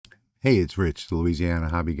Hey, it's Rich, the Louisiana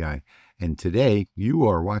Hobby Guy, and today you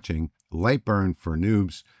are watching Lightburn for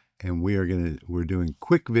Noobs, and we're doing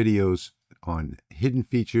quick videos on hidden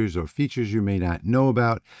features or features you may not know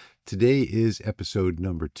about. Today is episode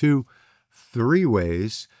number 2, 3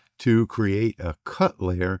 ways to create a cut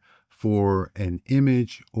layer for an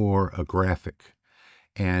image or a graphic.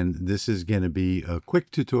 And this is going to be a quick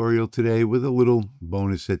tutorial today with a little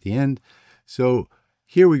bonus at the end. So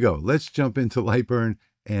here we go. Let's jump into Lightburn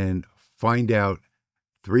and find out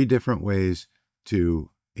 3 different ways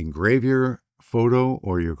to engrave your photo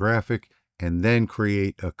or your graphic and then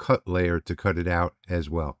create a cut layer to cut it out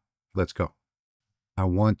as well. Let's go. I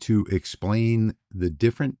want to explain the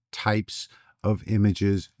different types of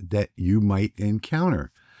images that you might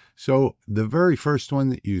encounter. So the very first one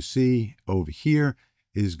that you see over here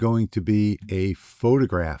is going to be a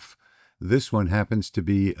photograph. This one happens to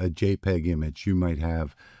be a JPEG image. You might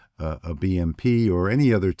have a BMP or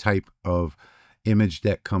any other type of image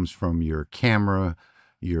that comes from your camera,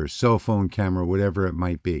 your cell phone camera, whatever it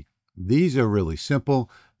might be. These are really simple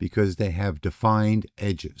because they have defined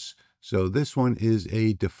edges. So this one is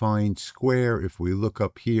a defined square. If we look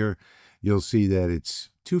up here, you'll see that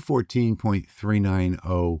it's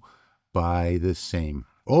 214.390 by the same.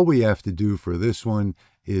 All we have to do for this one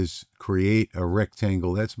is create a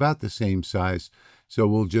rectangle that's about the same size. So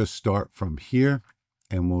we'll just start from here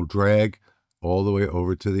and we'll drag all the way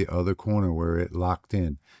over to the other corner where it locked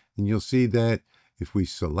in. And you'll see that if we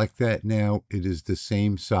select that now, it is the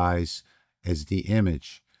same size as the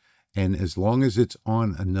image. And as long as it's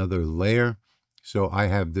on another layer, so I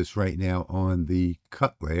have this right now on the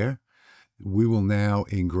cut layer, we will now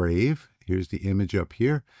engrave. Here's the image up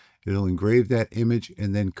here. It'll engrave that image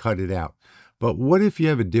and then cut it out. But what if you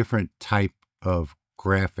have a different type of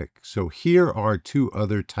graphic? So here are 2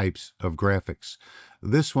 other types of graphics.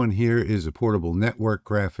 This one here is a portable network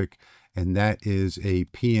graphic, and that is a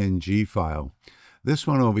PNG file. This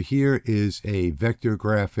one over here is a vector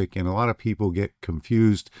graphic, and a lot of people get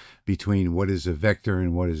confused between what is a vector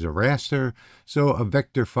and what is a raster. So a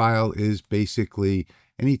vector file is basically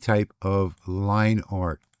any type of line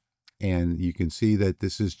art. And you can see that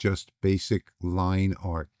this is just basic line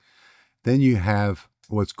art. Then you have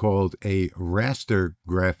what's called a raster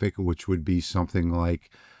graphic, which would be something like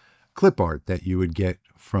clip art that you would get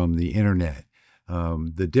from the internet.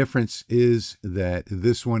 The difference is that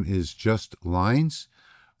this one is just lines,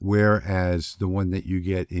 whereas the one that you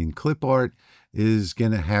get in clip art is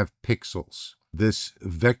going to have pixels. This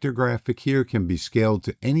vector graphic here can be scaled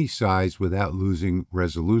to any size without losing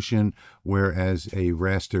resolution, whereas a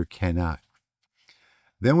raster cannot.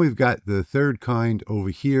 Then we've got the third kind over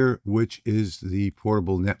here, which is the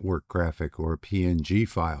portable network graphic or PNG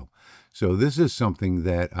file. So this is something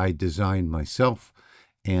that I designed myself.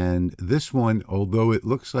 And this one, although it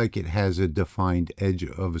looks like it has a defined edge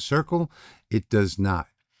of a circle, it does not.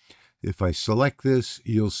 If I select this,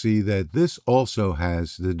 you'll see that this also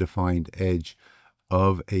has the defined edge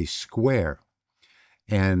of a square.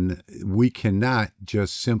 And we cannot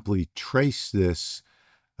just simply trace this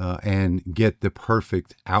and get the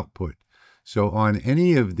perfect output. So on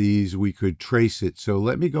any of these, we could trace it. So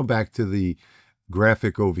let me go back to the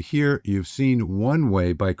graphic over here. You've seen one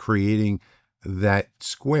way by creating that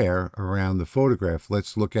square around the photograph.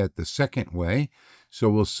 Let's look at the second way. So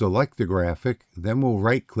we'll select the graphic, then we'll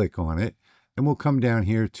right click on it, and we'll come down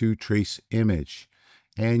here to trace image.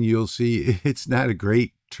 And you'll see it's not a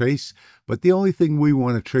great trace, but the only thing we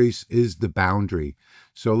want to trace is the boundary.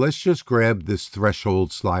 So let's just grab this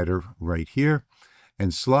threshold slider right here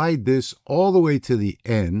and slide this all the way to the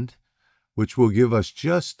end, which will give us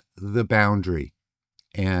just the boundary.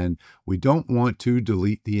 And we don't want to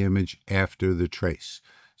delete the image after the trace.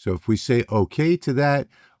 So if we say OK to that,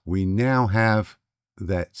 we now have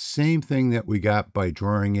that same thing that we got by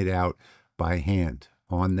drawing it out by hand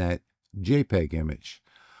on that JPEG image.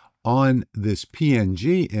 On this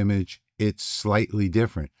PNG image, it's slightly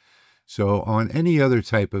different. So on any other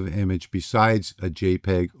type of image besides a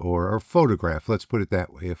JPEG or a photograph, let's put it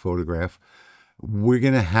that way, a photograph, we're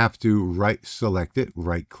going to have to select it,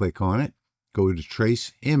 right click on it, go to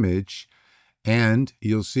trace image, and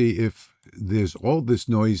you'll see if there's all this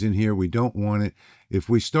noise in here, we don't want it. If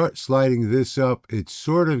we start sliding this up, it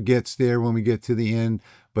sort of gets there when we get to the end,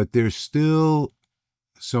 but there's still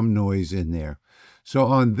some noise in there. So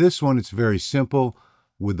on this one, it's very simple.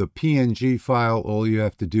 With a PNG file, all you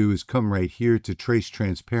have to do is come right here to trace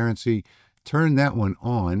transparency, turn that one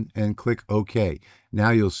on, and click OK.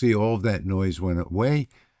 Now you'll see all of that noise went away.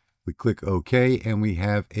 We click OK, and we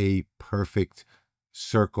have a perfect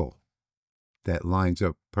circle that lines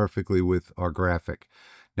up perfectly with our graphic.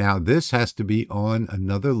 Now this has to be on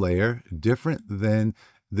another layer different than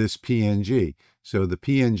this PNG. So the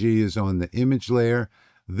PNG is on the image layer.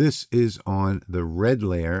 This is on the red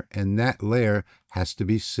layer, and that layer has to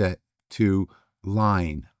be set to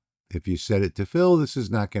line. If you set it to fill, this is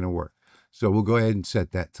not going to work. So we'll go ahead and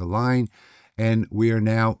set that to line, and we are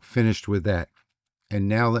now finished with that. And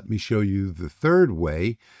now let me show you the third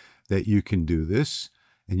way that you can do this.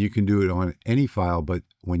 And you can do it on any file, but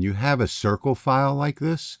when you have a circle file like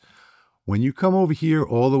this, when you come over here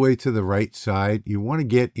all the way to the right side, you want to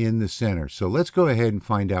get in the center. So let's go ahead and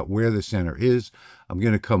find out where the center is. I'm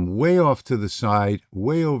going to come way off to the side,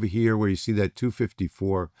 way over here where you see that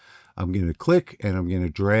 254. I'm going to click and I'm going to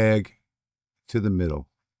drag to the middle,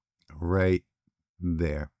 right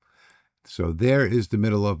there. So there is the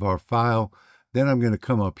middle of our file. Then I'm going to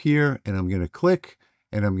come up here and I'm going to click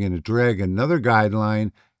and I'm going to drag another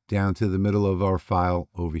guideline down to the middle of our file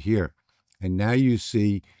over here. And now you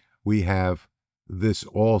see we have this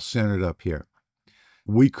all centered up here.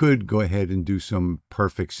 We could go ahead and do some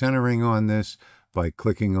perfect centering on this by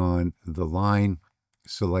clicking on the line,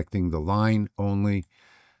 selecting the line only,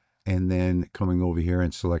 and then coming over here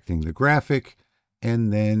and selecting the graphic,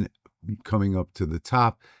 and then coming up to the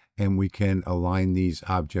top, and we can align these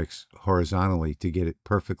objects horizontally to get it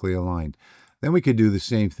perfectly aligned. Then we could do the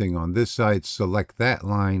same thing on this side, select that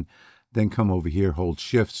line, then come over here, hold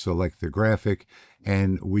shift, select the graphic,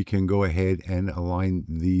 and we can go ahead and align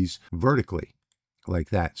these vertically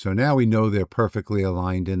like that. So now we know they're perfectly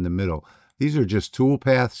aligned in the middle. These are just tool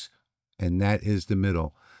paths, and that is the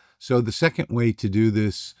middle. So the second way to do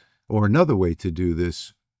this, or another way to do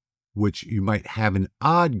this, which you might have an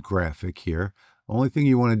odd graphic here, only thing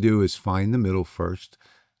you want to do is find the middle first,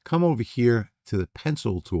 come over here to the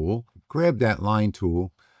pencil tool, grab that line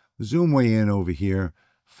tool, zoom way in over here,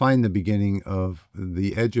 find the beginning of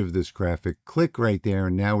the edge of this graphic, click right there,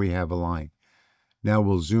 and now we have a line. Now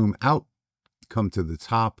we'll zoom out, come to the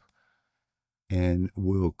top, and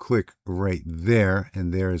we'll click right there,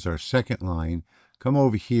 and there is our second line. Come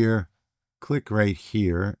over here, click right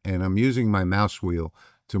here, and I'm using my mouse wheel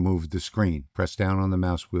to move the screen. Press down on the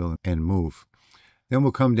mouse wheel and move. Then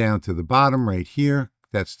we'll come down to the bottom right here.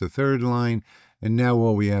 That's the third line. And now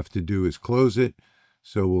all we have to do is close it.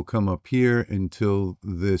 So we'll come up here until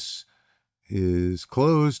this is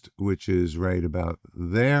closed, which is right about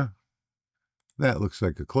there. That looks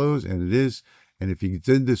like a close, and it is. And if you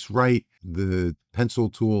did this right, the pencil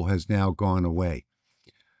tool has now gone away.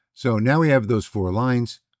 So now we have those 4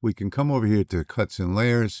 lines. We can come over here to cuts and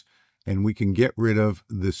layers, and we can get rid of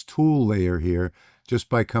this tool layer here just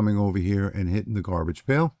by coming over here and hitting the garbage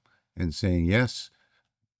pail and saying yes.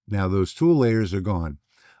 Now those tool layers are gone.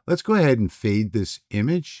 Let's go ahead and fade this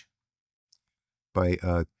image by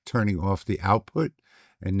turning off the output.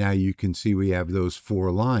 And now you can see we have those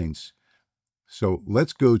 4 lines. So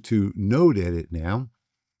let's go to Node Edit now.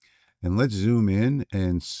 And let's zoom in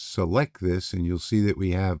and select this. And you'll see that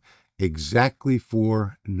we have exactly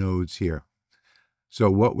 4 nodes here. So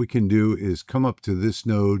what we can do is come up to this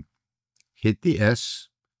node, hit the S.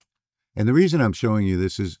 And the reason I'm showing you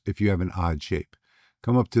this is if you have an odd shape.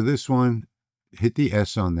 Come up to this one, hit the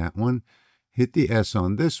S on that one, hit the S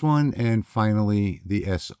on this one, and finally the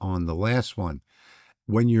S on the last one.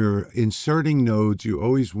 When you're inserting nodes, you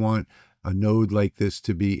always want a node like this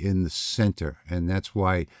to be in the center, and that's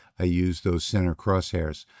why I use those center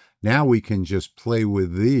crosshairs. Now we can just play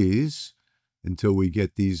with these until we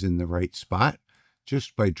get these in the right spot,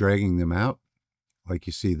 just by dragging them out, like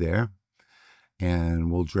you see there.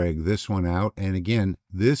 And we'll drag this one out. And again,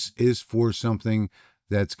 this is for something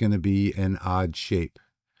that's going to be an odd shape.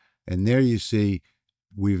 And there you see,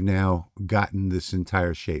 we've now gotten this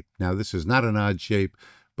entire shape. Now, this is not an odd shape,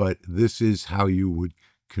 but this is how you would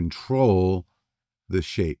control the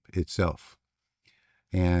shape itself.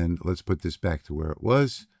 And let's put this back to where it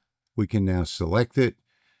was. We can now select it.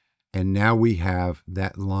 And now we have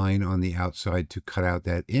that line on the outside to cut out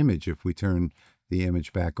that image. If we turn the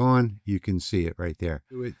image back on, you can see it right there.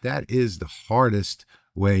 That is the hardest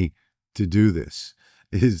way to do this,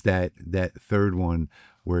 is that third one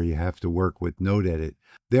where you have to work with Node Edit.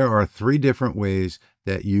 There are 3 different ways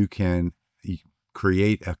that you can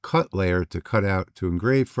create a cut layer to cut out, to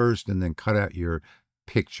engrave first, and then cut out your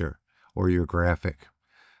picture or your graphic.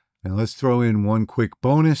 Now let's throw in one quick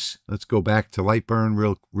bonus. Let's go back to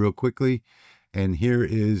Lightburn real quickly. And here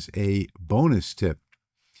is a bonus tip.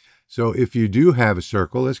 So if you do have a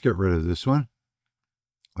circle, let's get rid of this one,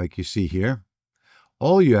 like you see here.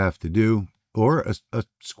 All you have to do, or a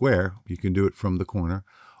square, you can do it from the corner.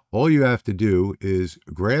 All you have to do is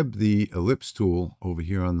grab the ellipse tool over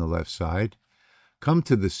here on the left side, come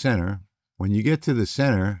to the center, When you get to the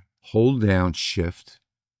center, hold down Shift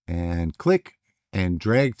and click and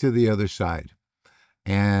drag to the other side.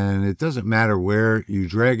 And it doesn't matter where you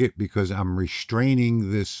drag it because I'm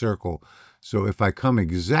restraining this circle. So if I come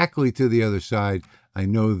exactly to the other side, I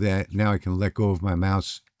know that now I can let go of my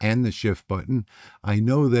mouse and the Shift button. I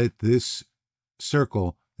know that this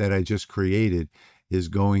circle that I just created is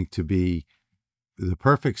going to be the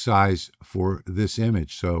perfect size for this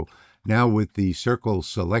image. So now with the circle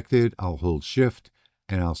selected, I'll hold Shift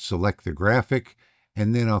and I'll select the graphic,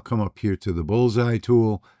 and then I'll come up here to the bullseye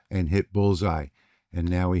tool and hit bullseye. And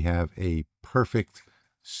now we have a perfect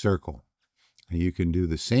circle. And you can do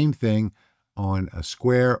the same thing on a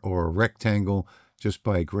square or a rectangle just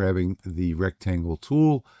by grabbing the rectangle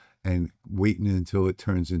tool and waiting until it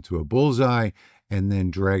turns into a bullseye, and then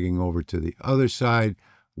dragging over to the other side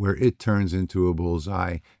where it turns into a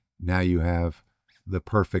bullseye. Now you have the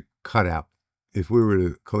perfect cutout. If we were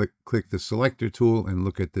to click the selector tool and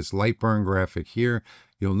look at this Lightburn graphic here,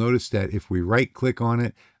 you'll notice that if we right click on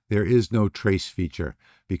it, there is no trace feature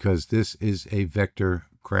because this is a vector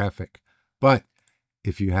graphic. But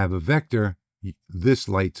if you have a vector, this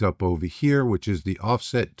lights up over here, which is the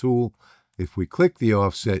offset tool. If we click the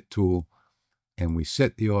offset tool and we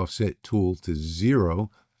set the offset tool to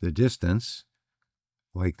 0, the distance,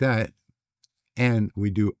 like that, and we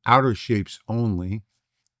do outer shapes only,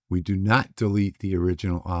 we do not delete the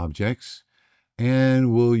original objects,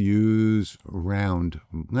 and we'll use round.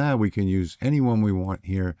 Now we can use any one we want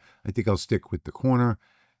here. I think I'll stick with the corner,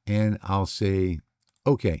 and I'll say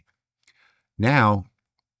okay. Now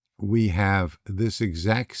we have this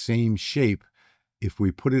exact same shape. If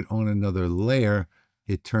we put it on another layer,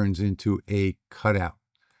 it turns into a cutout.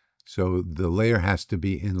 So the layer has to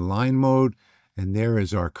be in line mode, and there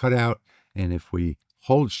is our cutout. And if we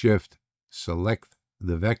hold Shift, select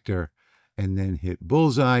the vector, and then hit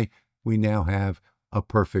bullseye, we now have a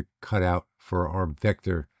perfect cutout for our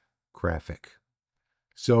vector graphic.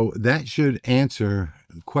 So that should answer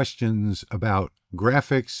questions about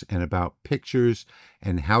graphics and about pictures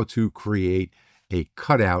and how to create a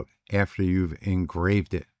cutout after you've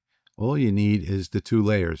engraved it. All you need is the two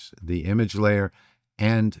layers, the image layer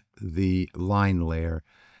and the line layer.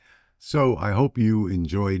 So I hope you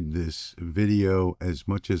enjoyed this video as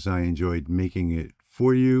much as I enjoyed making it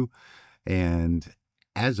for you. And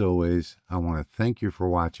as always, I want to thank you for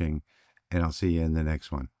watching, and I'll see you in the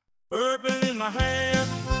next one. Bourbon in my hand,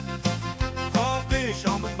 all fish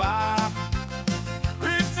on the fire.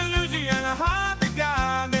 It's a Louisiana Hobby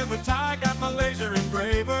Guy, never tie, got my laser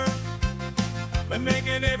engraver. Been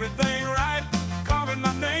making everything